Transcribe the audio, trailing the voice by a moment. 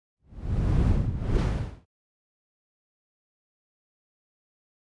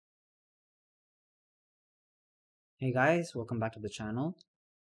Hey guys, welcome back to the channel.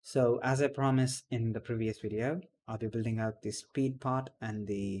 So as I promised in the previous video, I'll be building out the speed part and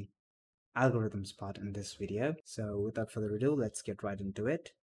the algorithms part in this video. So without further ado, let's get right into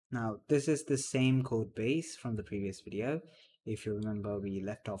it. Now, this is the same code base from the previous video. If you remember, we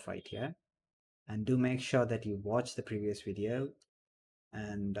left off right here. And do make sure that you watch the previous video.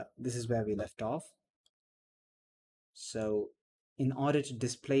 And this is where we left off. So in order to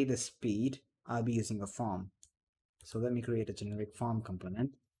display the speed, I'll be using a form. So let me create a generic form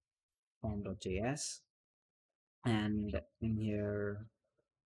component, form.js, and in here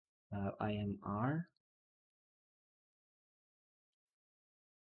imr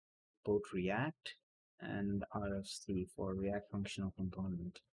both react and rfc for react functional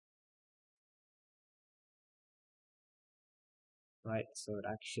component. Right, so it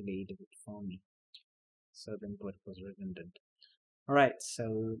actually did it for me, so the input was redundant. All right,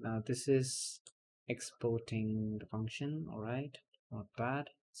 so this is exporting the function. All right, not bad,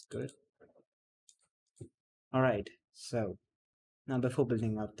 it's good. All right, so now before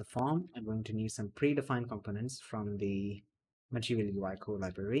building out the form, I'm going to need some predefined components from the Material UI core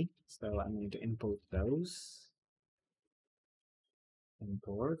library. So I'm going to import those.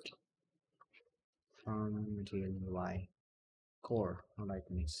 Import from Material UI core. All right,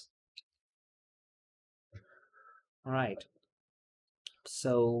 nice. All right.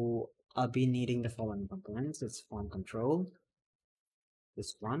 So I'll be needing the following components. It's form control,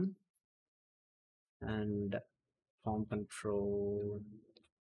 this one, and form control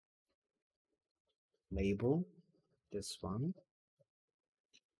label, this one,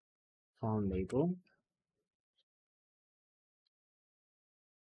 form label,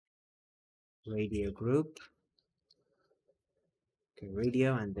 radio group, okay,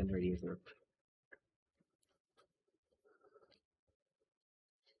 radio, and then radio group.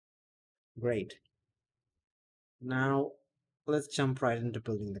 Great. Now let's jump right into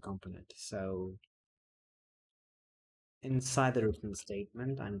building the component. So inside the written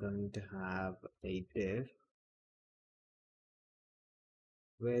statement, I'm going to have a div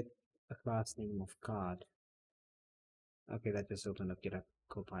with a class name of card. Okay, that just opened up GitHub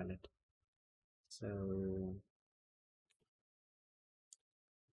Copilot. So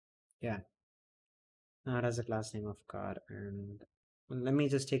yeah, now it has a class name of card, and let me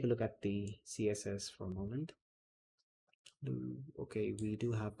just take a look at the CSS for a moment. Okay, we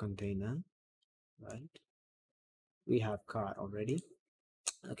do have container, right? We have card already.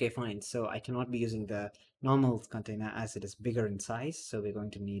 Okay, fine. So I cannot be using the normal container as it is bigger in size. So we're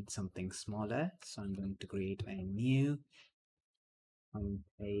going to need something smaller. So I'm going to create a new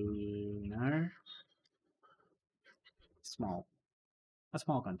container, a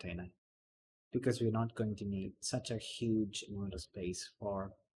small container, because we're not going to need such a huge amount of space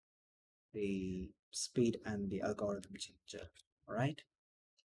for the speed and the algorithm changer. All right.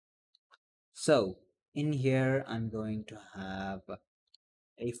 So in here, I'm going to have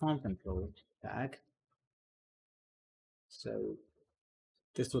a form control tag. So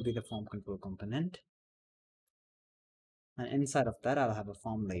this will be the form control component. And inside of that, I'll have a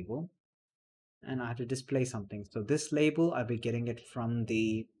form label. And I have to display something. So this label, I'll be getting it from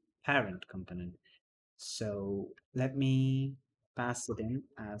the parent component. So let me pass it in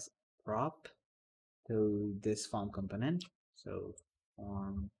as prop to this form component. So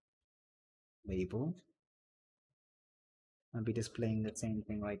form label. I'll be displaying the same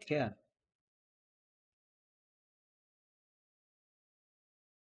thing right here.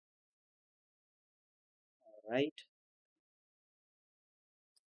 All right.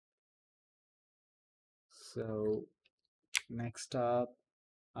 So next up,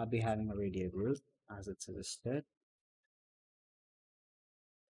 I'll be having a radio group as it's suggested.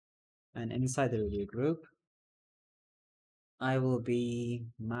 And inside the radio group, I will be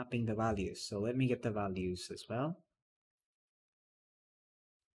mapping the values. So let me get the values as well.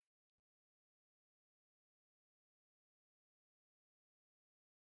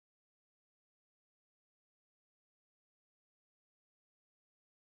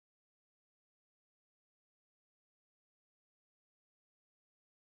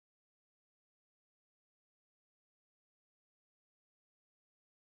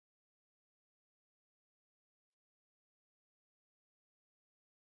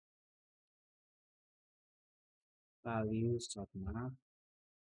 Values.map.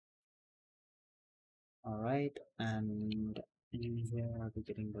 All right, and in here I'll be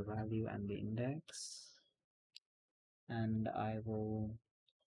getting the value and the index, and I will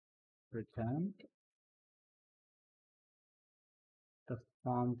return the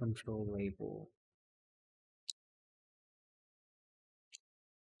form control label.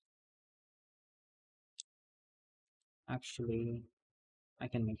 Actually, I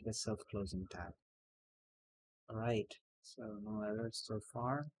can make it a self-closing tab. Alright, so no errors so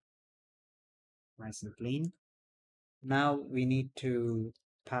far. Nice and clean. Now we need to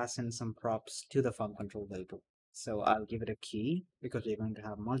pass in some props to the form control label. So I'll give it a key because we're going to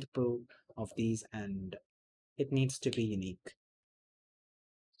have multiple of these and it needs to be unique.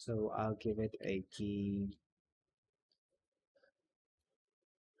 So I'll give it a key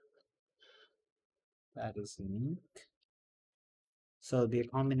that is unique. So it'll be a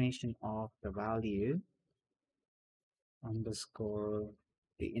combination of the value underscore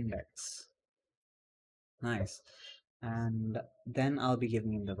the index. Nice. And then I'll be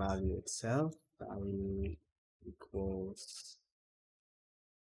giving him the value itself. Value equals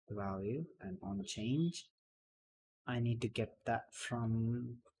the value, and on change, I need to get that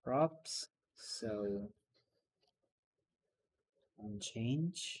from props. So on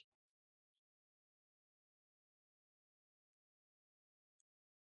change,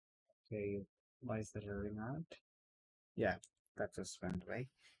 okay, why is that erroring out? Yeah, that just went away.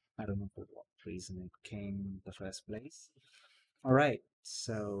 I don't know for what reason it came in the first place. All right,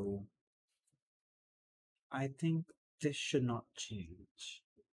 so I think this should not change.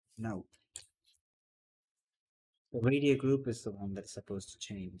 No, the radio group is the one that's supposed to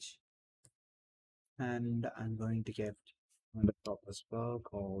change. And I'm going to get another prop as well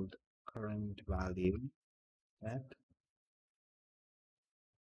called current value set.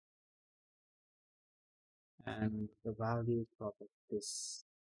 And the value prop of this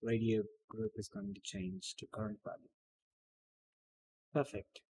radio group is going to change to current value.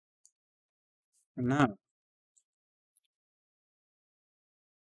 Perfect. And now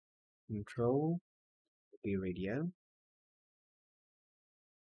control will be radio.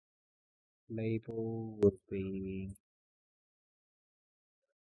 Label will be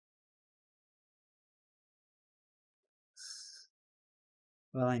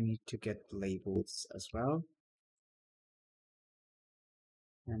well, I need to get labels as well.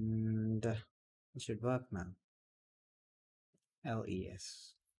 And it should work now.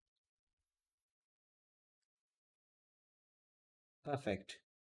 LES. Perfect.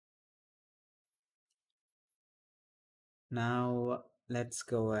 Now let's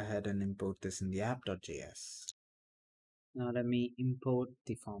go ahead and import this in the app.js. Now let me import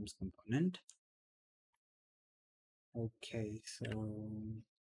the forms component. Okay, so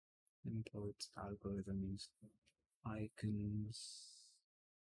import algorithms, icons,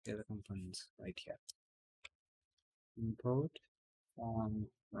 the other components right here. Import form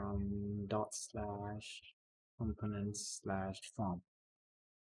from dot slash components slash form.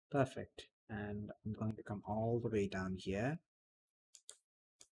 Perfect. And I'm going to come all the way down here.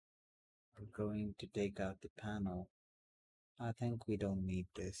 I'm going to take out the panel. I think we don't need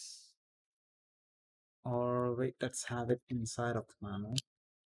this. Or wait, let's have it inside of the panel.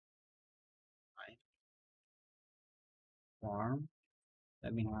 Right. Form.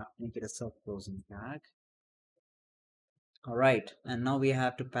 Let me make it a self-closing tag. Alright, and now we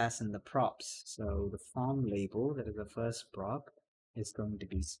have to pass in the props. So the form label, that is the first prop, is going to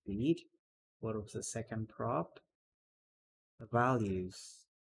be speed. What was the second prop? The values.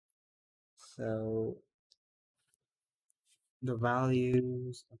 So the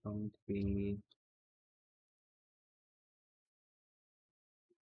values are going to be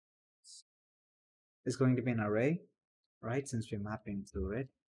an array, right? Since we're mapping through it.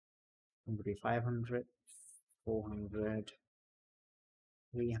 It's going to be 500, 400,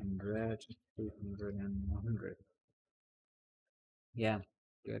 300, 200, and 100. Yeah,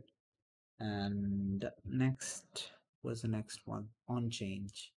 good. And next was the next one, on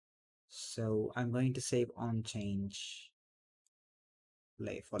change. So I'm going to save on change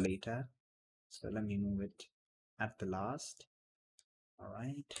for later. So let me move it at the last. All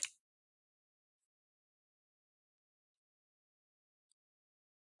right.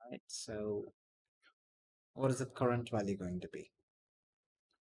 All right. So what is the current value going to be?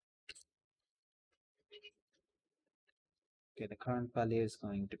 Okay, the current value is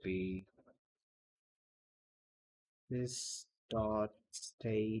going to be this dot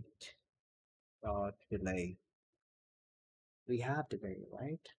state dot delay. We have delay,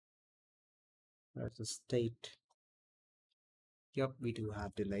 right? There's a state. Yep, we do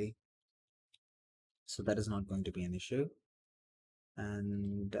have delay. So that is not going to be an issue.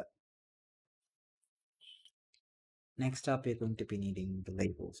 And next up, we're going to be needing the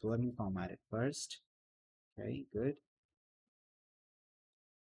label. So let me format it first. Okay, good.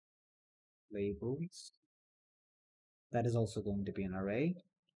 Labels. That is also going to be an array.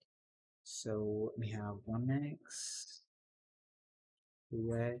 So we have 1x,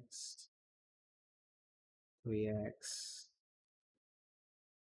 2x, 3x,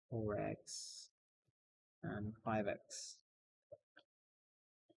 4x, and 5x.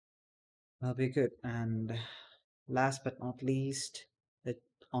 That'll be good. And last but not least, the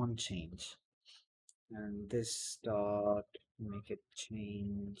on change. And this dot, make it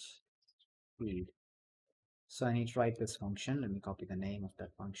change speed. So I need to write this function. Let me copy the name of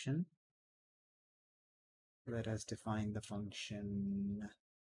that function. Let us define the function.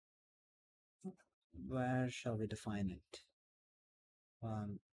 Where shall we define it?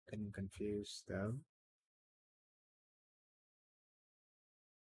 I'm getting confused though.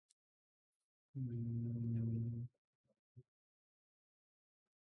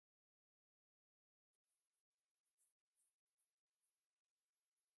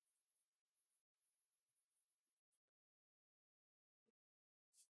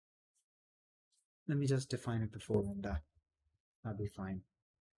 Let me just define it before and that'll be fine.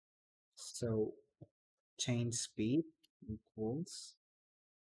 So change speed equals,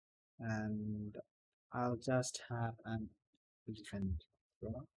 and I'll just have an event.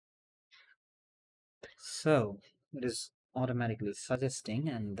 So it is automatically suggesting,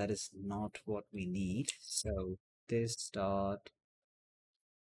 and that is not what we need. So this dot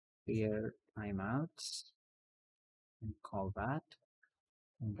clear timeouts and call that.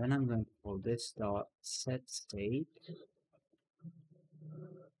 And then I'm going to call this dot set state.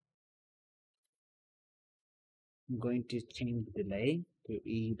 I'm going to change the delay to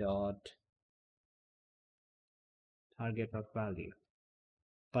e dot target dot value.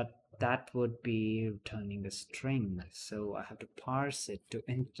 But that would be returning a string, so I have to parse it to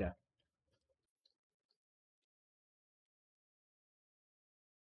integer.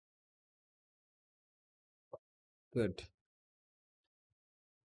 Good.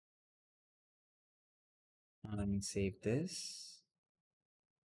 Now let me save this.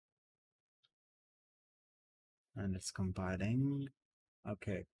 And it's compiling.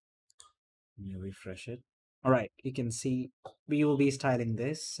 Okay. Let me refresh it. All right, you can see we will be styling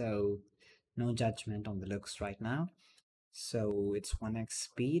this, so no judgment on the looks right now. So it's 1x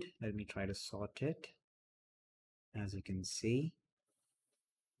speed. Let me try to sort it. As you can see,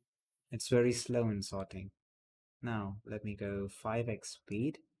 it's very slow in sorting. Now let me go 5x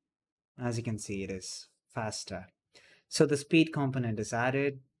speed. As you can see, it is faster. So the speed component is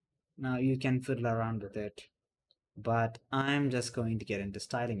added. Now you can fiddle around with it, but I'm just going to get into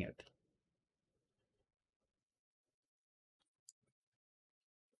styling it.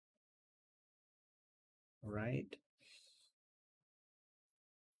 All right.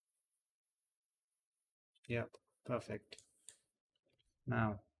 Yep, perfect.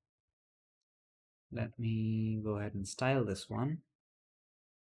 Now let me go ahead and style this one.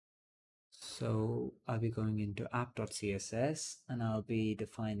 So I'll be going into app.css and I'll be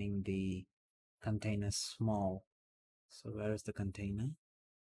defining the container small. So where is the container?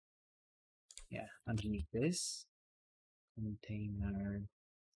 Yeah, underneath this container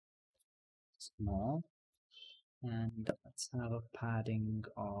small, and let's have a padding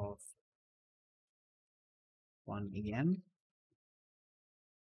of 1 em.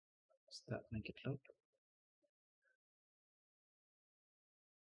 Does that make it look?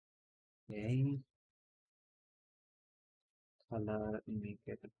 Okay. Color, let me make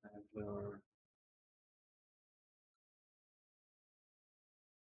it color.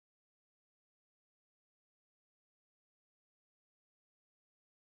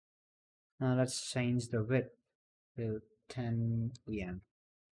 Now let's change the width to 10 em.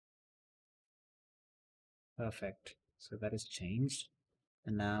 Perfect. So that is changed.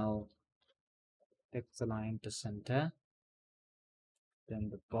 And now fix the line to center. Then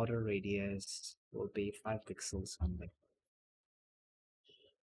the border radius will be 5 pixels only.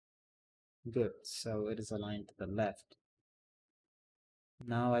 Good. So it is aligned to the left.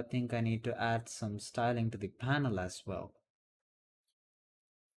 Now I think I need to add some styling to the panel as well.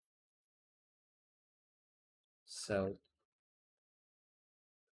 So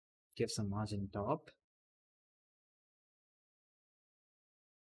give some margin top.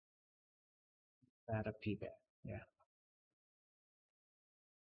 Add a p there. Yeah.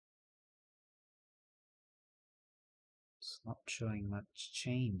 It's not showing much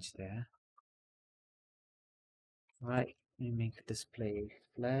change there. Right. Let me make display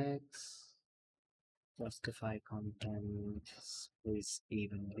flags. Justify content space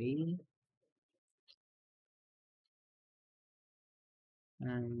evenly.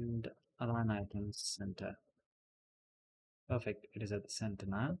 And align items center. Perfect. It is at the center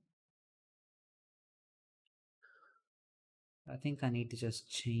now. I think I need to just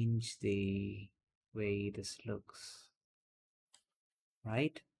change the way this looks,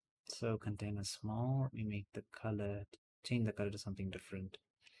 right? So container small, we make the color, change the color to something different.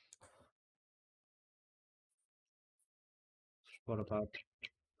 What about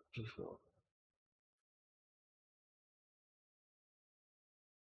before?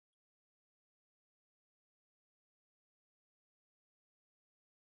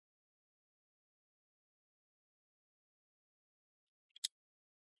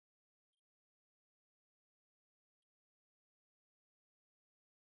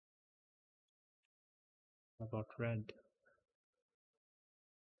 What about red?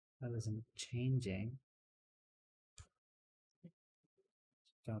 That isn't changing.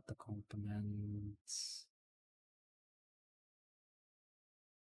 Got the components.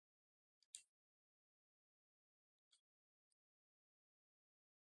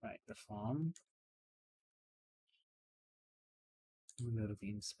 Right, the form. We'll go to the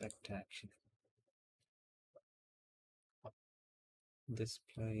inspect action.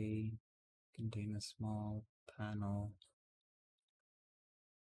 Display, container small, panel.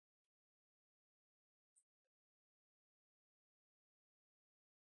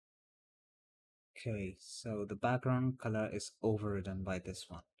 Okay, so the background color is overridden by this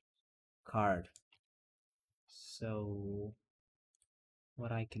one, card. So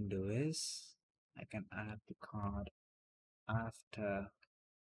what I can do is I can add the card after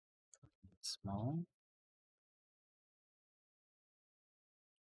small.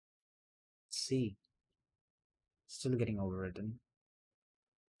 See, still getting overridden.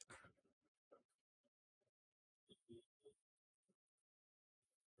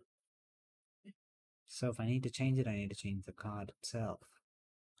 So if I need to change it, I need to change the card itself.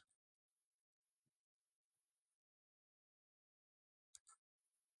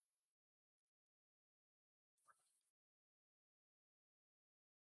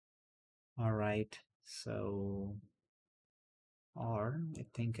 Alright, so, or I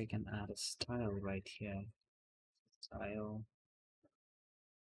think I can add a style right here. Style.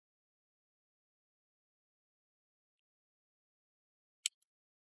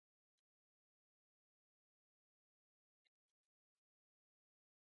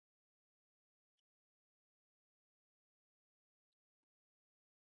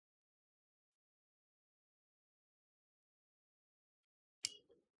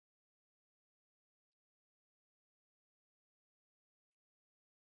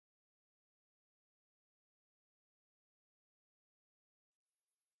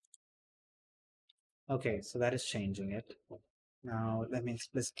 Okay, so that is changing it. Now let me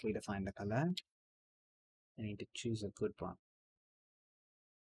explicitly define the color. I need to choose a good one.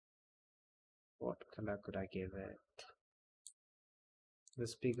 What color could I give it?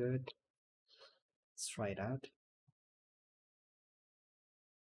 This be good. Let's try it out.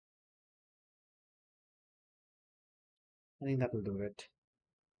 I think that will do it.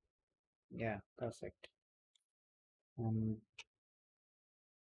 Yeah, perfect.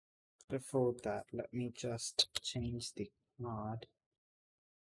 Before that, let me just change the card.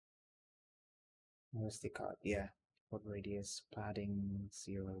 Where's the card? Yeah, what radius? Padding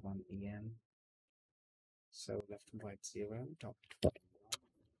 0, 1 EM. So left and right 0, top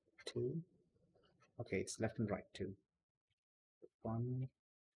 2. Okay, it's left and right 2. 1.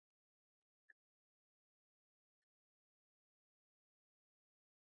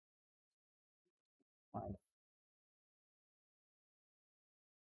 5.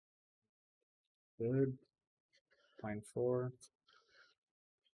 Good. 0.4.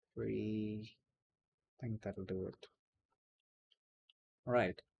 3. I think that'll do it.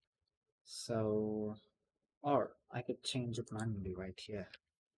 Alright. So, or I could change it manually right here.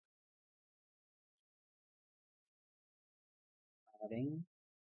 Adding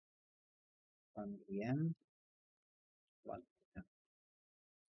 1 EM, 1 EM.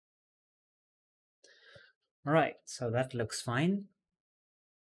 Alright, so that looks fine.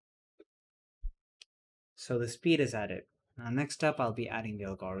 So the speed is added. Now next up I'll be adding the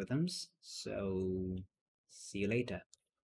algorithms. So see you later.